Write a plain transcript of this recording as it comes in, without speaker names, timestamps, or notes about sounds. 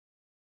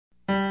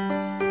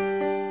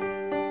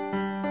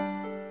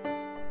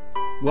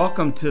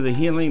Welcome to the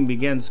Healing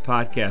Begins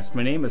podcast.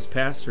 My name is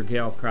Pastor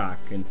Gail Kroc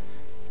and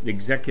the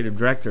Executive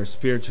Director of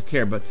Spiritual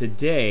Care. But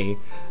today,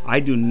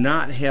 I do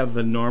not have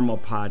the normal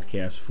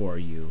podcast for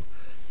you.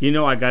 You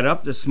know, I got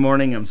up this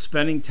morning, I'm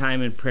spending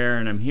time in prayer,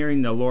 and I'm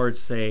hearing the Lord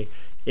say,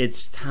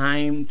 it's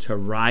time to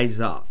rise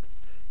up.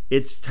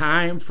 It's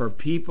time for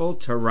people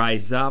to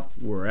rise up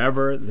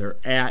wherever they're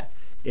at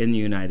in the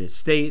United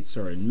States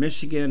or in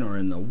Michigan or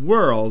in the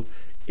world.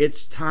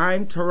 It's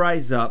time to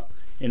rise up.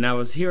 And I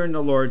was hearing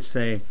the Lord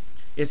say,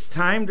 it's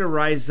time to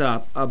rise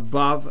up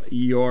above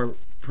your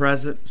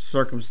present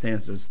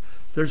circumstances.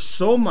 There's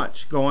so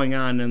much going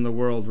on in the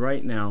world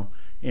right now,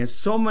 and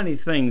so many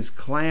things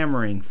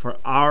clamoring for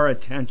our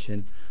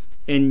attention.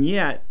 And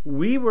yet,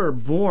 we were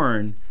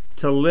born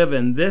to live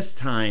in this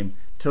time,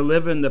 to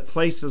live in the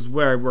places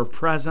where we're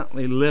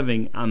presently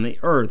living on the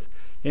earth.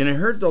 And I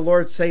heard the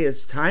Lord say,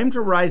 it's time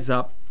to rise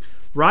up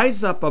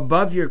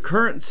above your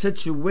current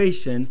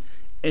situation,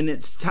 and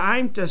it's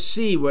time to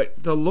see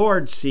what the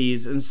Lord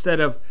sees instead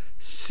of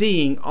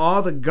seeing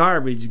all the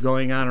garbage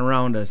going on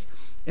around us.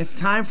 It's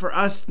time for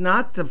us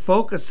not to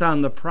focus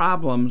on the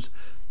problems,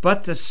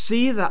 but to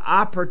see the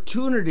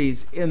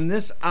opportunities in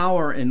this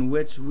hour in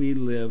which we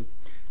live.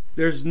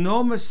 There's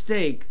no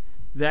mistake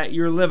that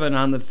you're living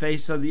on the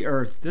face of the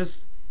earth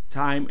this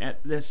time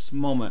at this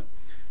moment.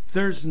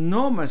 There's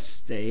no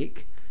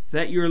mistake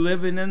that you're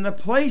living in the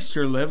place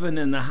you're living,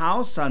 in the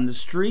house, on the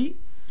street.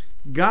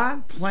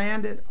 God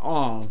planned it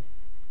all.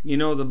 You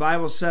know, the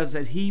Bible says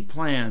that He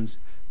plans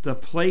the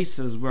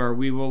places where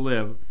we will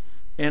live.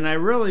 And I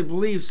really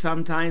believe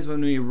sometimes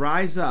when we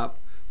rise up,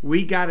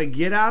 we got to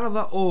get out of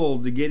the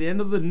old to get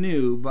into the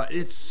new. But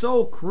it's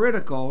so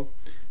critical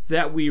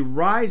that we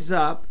rise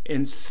up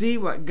and see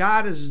what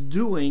God is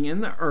doing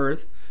in the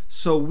earth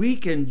so we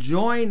can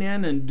join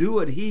in and do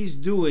what He's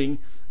doing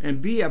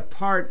and be a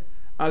part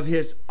of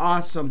His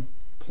awesome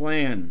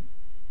plan.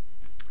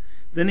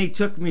 Then He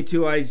took me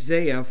to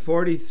Isaiah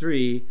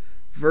 43,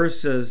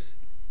 verses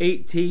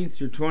 18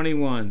 through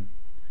 21.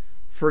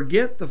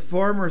 Forget the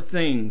former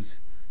things.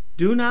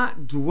 Do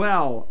not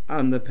dwell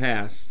on the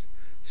past.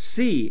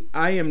 See,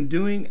 I am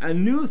doing a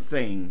new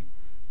thing.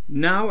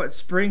 Now it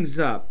springs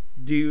up.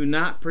 Do you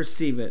not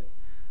perceive it?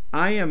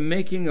 I am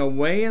making a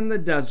way in the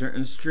desert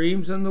and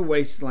streams in the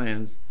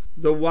wastelands.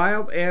 The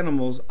wild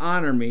animals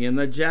honor me, and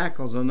the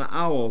jackals and the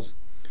owls.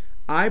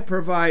 I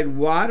provide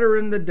water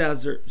in the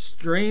desert,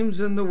 streams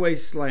in the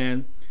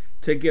wasteland,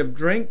 to give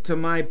drink to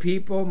my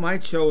people, my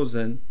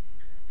chosen,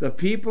 the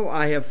people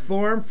I have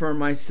formed for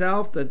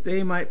myself, that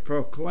they might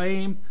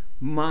proclaim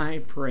my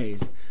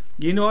praise.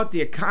 You know what?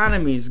 The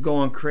economy is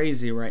going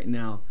crazy right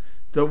now.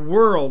 The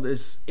world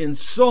is in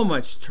so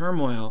much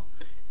turmoil,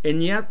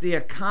 and yet the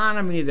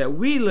economy that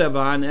we live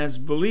on as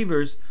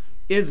believers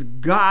is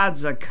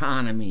God's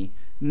economy,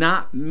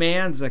 not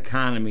man's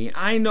economy.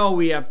 I know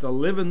we have to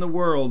live in the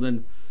world,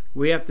 and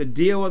we have to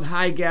deal with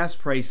high gas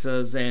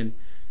prices and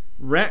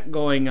rent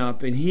going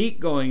up and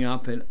heat going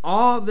up and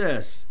all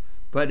this.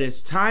 But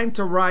it's time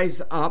to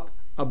rise up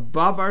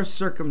above our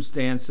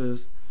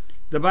circumstances.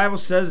 The Bible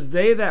says,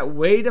 they that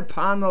wait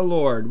upon the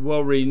Lord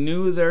will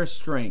renew their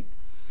strength.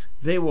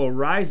 They will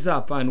rise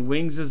up on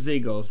wings as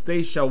eagles.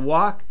 They shall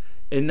walk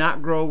and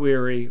not grow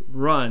weary,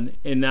 run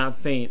and not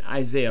faint.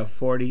 Isaiah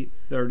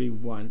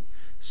 40:31.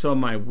 So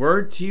my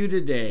word to you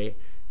today,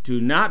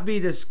 do not be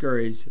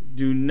discouraged.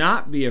 Do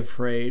not be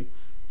afraid.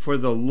 For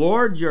the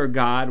Lord your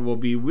God will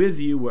be with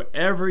you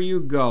wherever you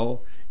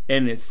go.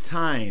 And it's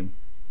time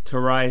to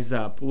rise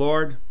up.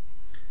 Lord,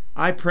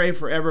 I pray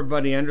for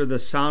everybody under the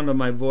sound of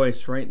my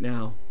voice right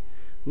now.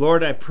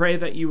 Lord, I pray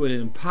that you would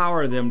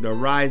empower them to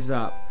rise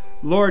up.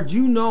 Lord,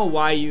 you know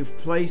why you've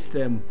placed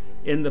them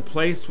in the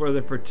place where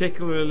they're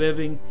particularly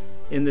living,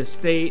 in the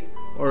state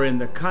or in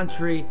the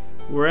country,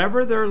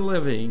 wherever they're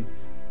living.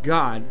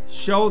 God,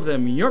 show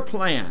them your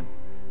plan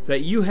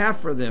that you have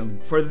for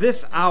them for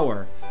this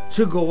hour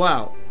to go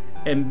out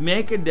and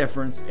make a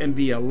difference and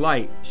be a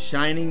light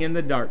shining in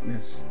the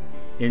darkness.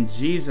 In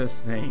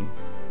Jesus' name,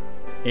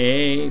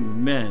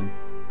 amen.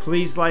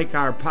 Please like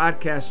our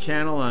podcast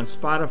channel on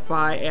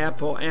Spotify,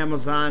 Apple,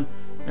 Amazon,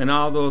 and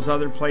all those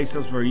other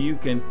places where you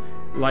can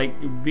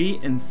be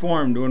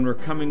informed when we're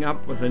coming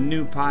up with a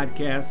new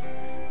podcast.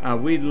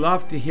 We'd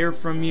love to hear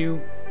from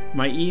you.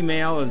 My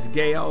email is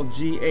Gail,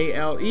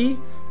 Gale,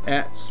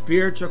 at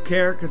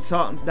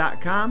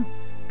spiritualcareconsultants.com.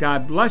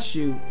 God bless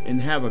you and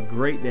have a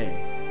great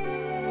day.